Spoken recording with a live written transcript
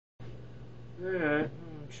Alright,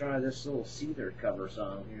 try this little Seether cover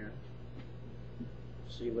song here.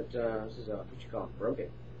 See what, this is, what you call it,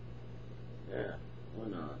 Broken. Yeah, why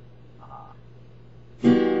not? Ah.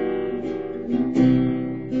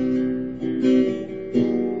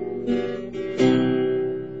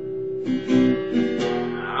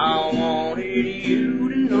 I wanted you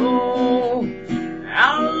to know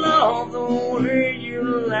I love the way you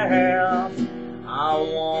laugh. I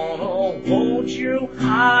wanna hold you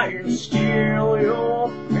high and steal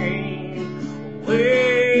your pain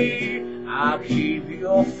away. I keep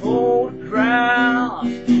your photograph,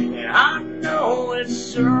 and I know it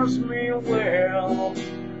serves me well.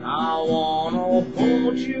 I wanna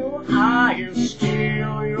hold you high and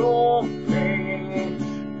steal your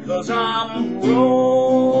pain, 'cause I'm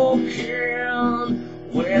broken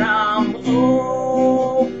when I'm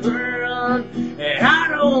open, and I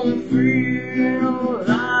don't feel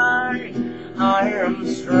like I am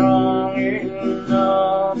strong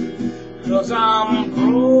enough, 'cause I'm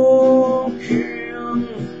broken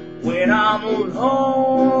when I'm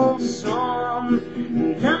lonesome,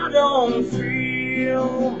 and I don't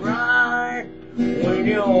feel right when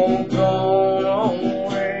you're gone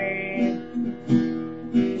away.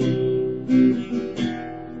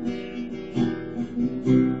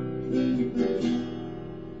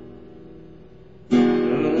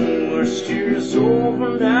 Worst year's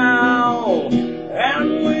over now,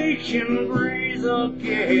 and we can breathe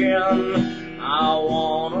again. I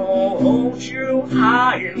wanna hold you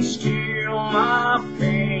high and steal my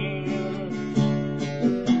pain.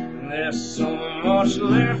 There's so much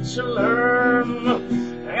left to learn,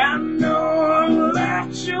 and no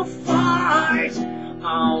left to fight.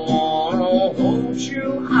 I wanna hold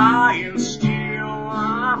you high and steal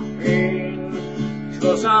my pain,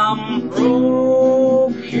 'cause I'm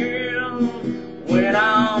broken when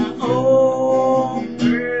I'm open,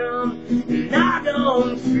 and I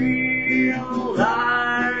don't feel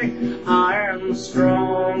like I am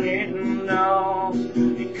strong enough,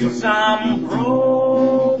 because I'm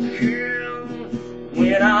broken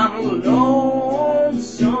when I'm lonesome,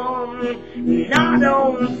 and I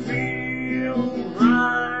don't feel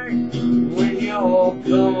right when you're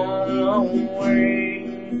gone away.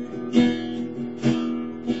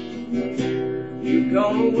 You've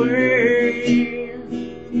gone away,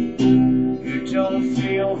 you don't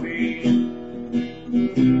feel me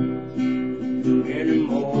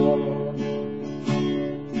anymore,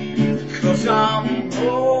 'cause I'm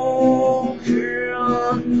broken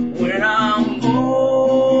when I'm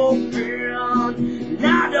open, and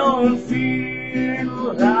I don't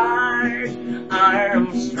feel like I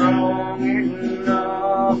am strong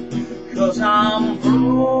enough, 'cause I'm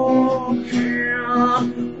broken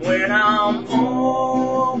when I'm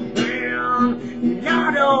open, and I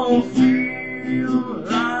don't feel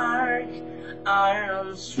like I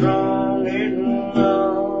am strong enough.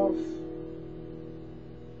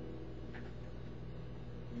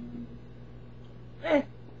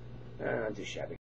 Too shabby.